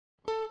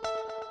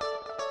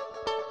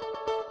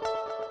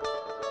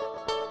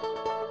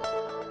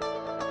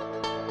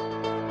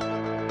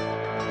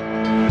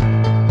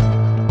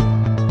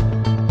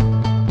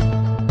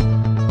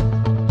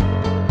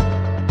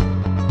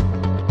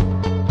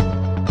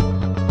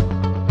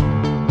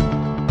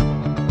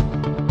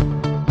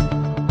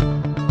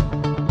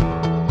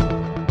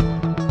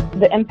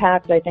the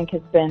impact, I think,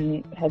 has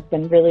been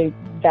really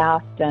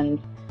vast and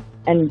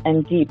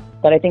deep.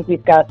 But I think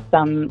we've got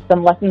some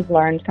lessons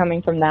learned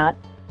coming from that.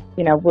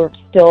 You know, we're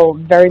still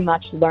very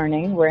much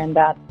learning. We're in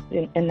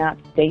that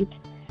state.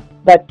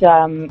 But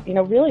you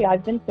know, really,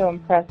 I've been so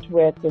impressed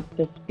with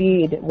the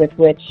speed with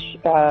which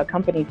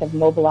companies have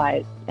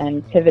mobilized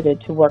and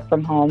pivoted to work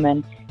from home,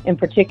 and in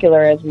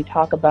particular, as we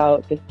talk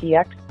about the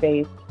CX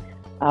space,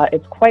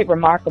 it's quite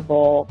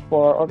remarkable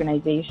for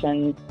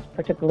organizations,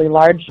 particularly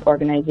large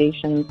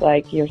organizations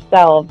like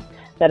yourselves,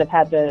 that have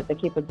had the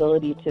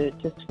capability to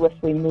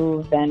swiftly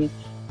move and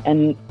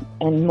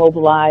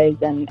mobilize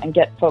and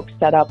get folks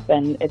set up,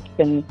 and it's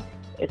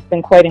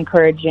been quite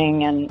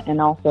encouraging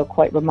and also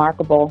quite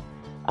remarkable.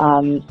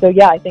 So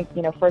yeah, I think,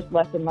 you know, first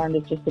lesson learned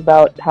is just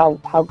about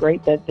how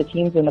great the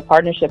teams and the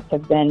partnerships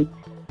have been.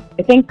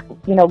 I think,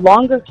 you know,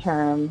 longer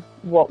term,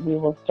 what we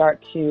will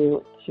start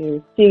to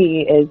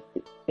see is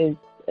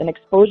an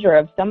exposure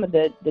of some of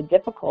the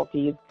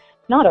difficulties,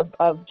 not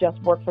of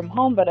just work from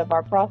home, but of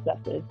our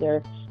processes.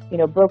 There, you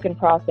know, broken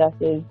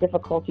processes,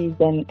 difficulties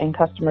in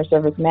customer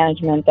service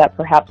management that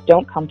perhaps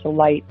don't come to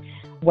light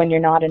when you're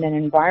not in an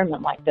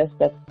environment like this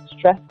that's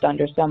stressed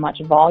under so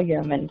much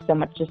volume and so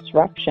much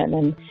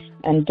disruption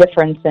and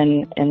difference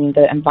in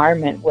the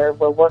environment where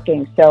we're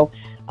working. So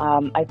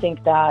I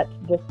think that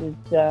this is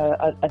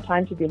a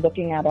time to be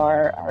looking at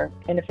our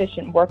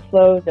inefficient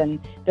workflows, and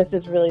this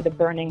is really the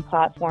burning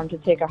platform to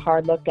take a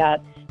hard look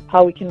at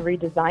how we can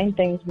redesign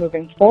things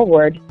moving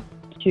forward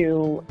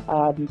to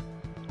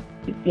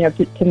you know,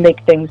 to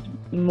make things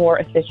more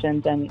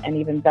efficient and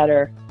even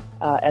better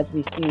as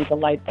we see the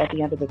light at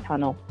the end of the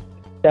tunnel.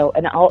 So,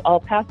 and I'll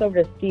pass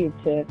over to Steve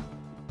to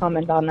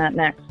comment on that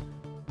next.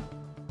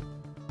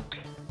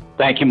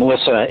 Thank you,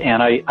 Melissa.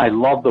 And I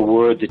love the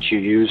word that you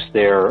used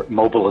there,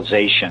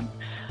 mobilization.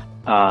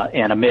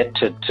 And Amit,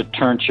 to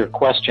turn to your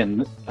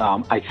question,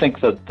 I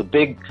think the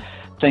big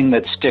thing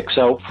that sticks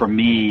out for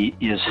me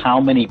is how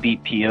many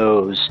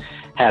BPOs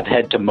have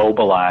had to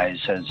mobilize,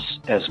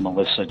 as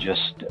Melissa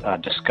just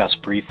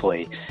discussed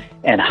briefly,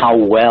 and how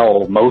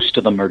well most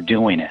of them are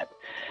doing it.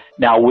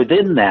 Now,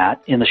 within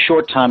that, in the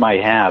short time I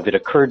have, it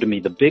occurred to me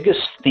the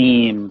biggest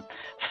theme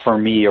for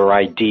me or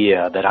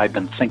idea that I've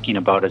been thinking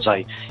about is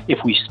if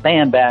we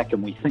stand back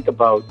and we think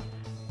about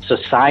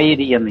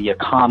society and the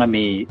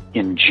economy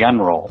in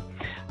general,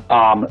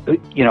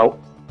 you know,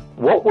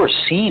 what we're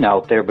seeing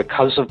out there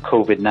because of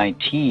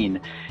COVID-19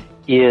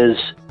 is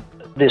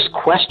this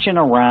question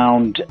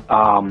around,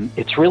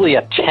 it's really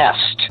a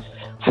test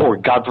for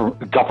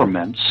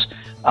governments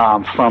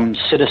from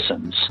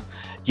citizens.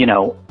 You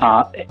know,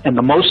 and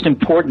the most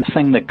important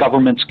thing that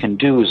governments can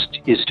do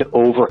is to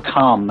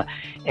overcome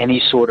any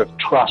sort of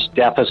trust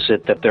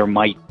deficit that there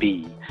might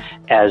be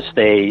as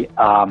they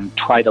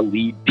try to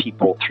lead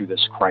people through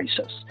this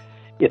crisis.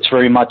 It's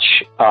very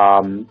much,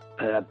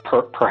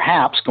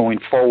 perhaps going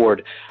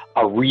forward,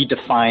 a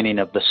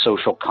redefining of the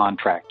social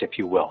contract, if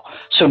you will.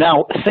 So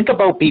now think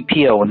about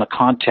BPO in the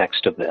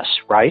context of this,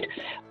 right?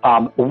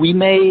 We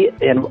may,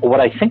 and what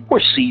I think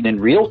we're seeing in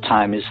real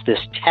time is this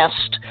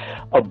test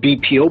of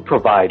BPO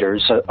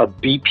providers, a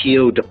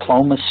BPO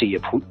diplomacy,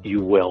 if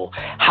you will.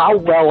 How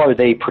well are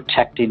they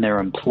protecting their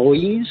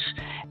employees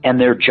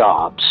and their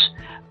jobs?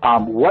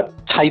 What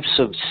types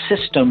of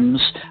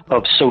systems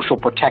of social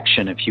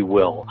protection, if you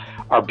will,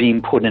 are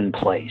being put in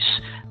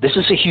place? This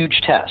is a huge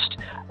test.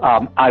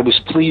 I was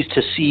pleased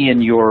to see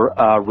in your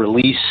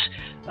release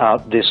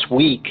this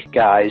week,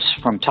 guys,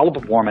 from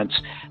Teleperformance,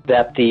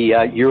 that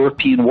the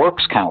European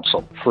Works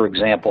Council, for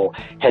example,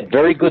 had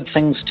very good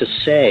things to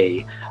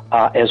say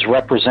as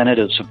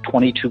representatives of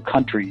 22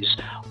 countries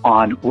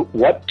on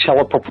what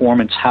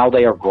Teleperformance, how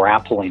they are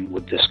grappling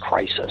with this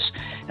crisis.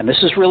 And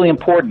this is really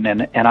important,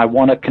 and I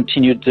want to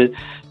continue to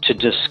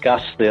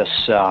discuss this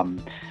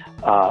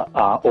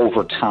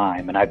over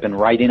time. And I've been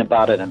writing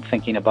about it and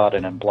thinking about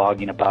it and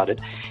blogging about it.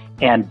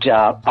 And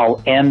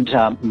I'll end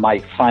my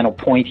final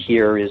point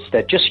here is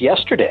that just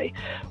yesterday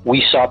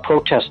we saw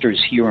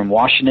protesters here in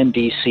Washington,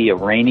 D.C., a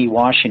rainy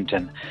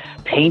Washington,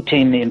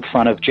 painting in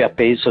front of Jeff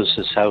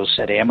Bezos' house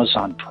at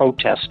Amazon,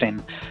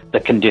 protesting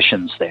the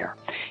conditions there.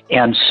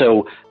 And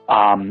so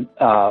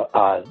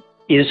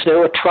is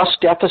there a trust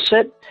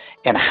deficit,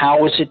 and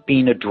how is it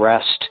being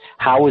addressed?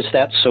 How is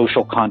that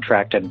social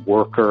contract and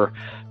worker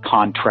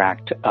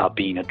contract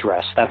being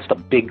addressed? That's the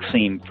big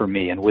theme for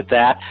me. And with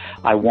that,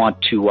 I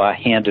want to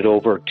hand it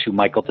over to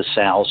Michael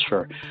DeSales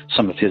for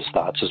some of his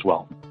thoughts as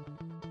well.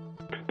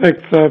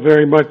 Thanks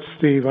very much,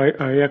 Steve. I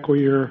echo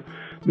your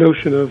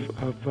notion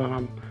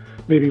of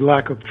maybe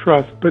lack of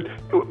trust. But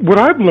what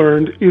I've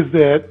learned is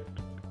that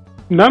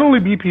not only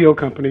BPO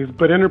companies,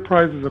 but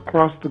enterprises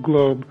across the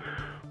globe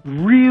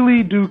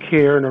really do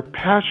care and are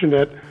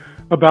passionate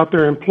about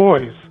their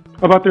employees'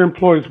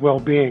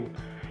 well-being.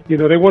 You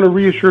know, they want to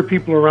reassure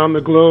people around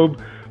the globe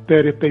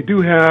that if they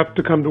do have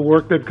to come to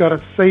work, they've got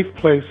a safe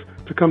place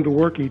to come to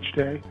work each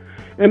day.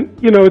 And,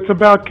 you know, it's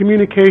about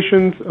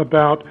communications,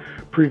 about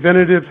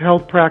preventative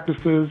health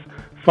practices,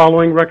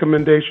 following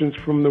recommendations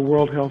from the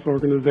World Health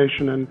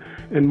Organization,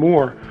 and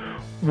more.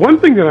 one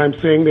thing that I'm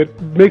seeing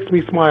that makes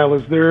me smile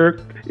is there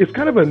is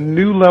kind of a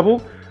new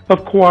level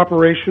of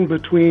cooperation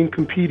between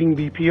competing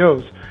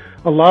BPOs.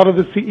 A lot of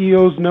the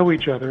CEOs know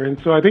each other, and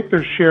so I think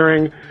they're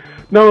sharing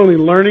not only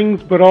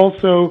learnings, but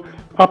also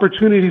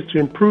opportunities to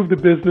improve the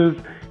business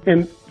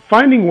and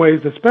finding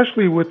ways,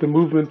 especially with the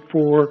movement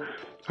for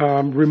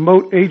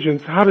remote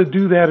agents, how to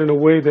do that in a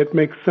way that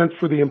makes sense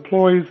for the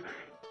employees,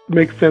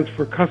 makes sense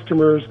for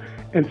customers,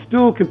 and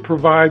still can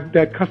provide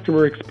that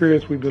customer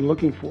experience we've been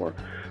looking for.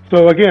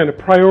 So again, a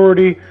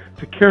priority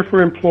to care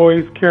for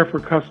employees, care for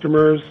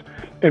customers,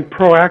 and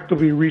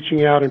proactively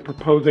reaching out and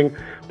proposing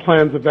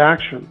plans of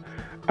action.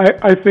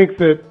 I think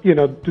that,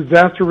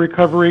 disaster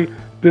recovery,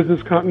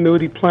 business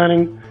continuity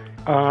planning,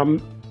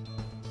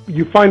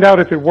 you find out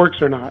if it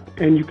works or not,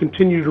 and you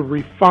continue to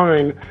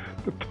refine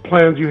the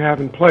plans you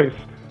have in place.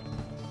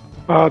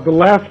 The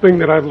last thing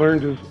that I've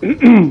learned is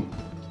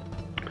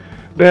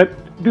that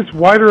this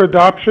wider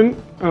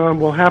adoption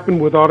will happen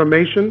with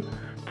automation,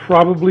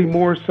 probably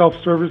more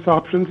self-service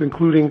options,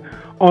 including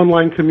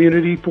online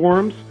community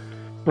forums,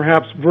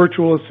 perhaps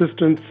virtual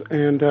assistants,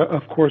 and,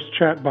 of course,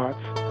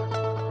 chatbots.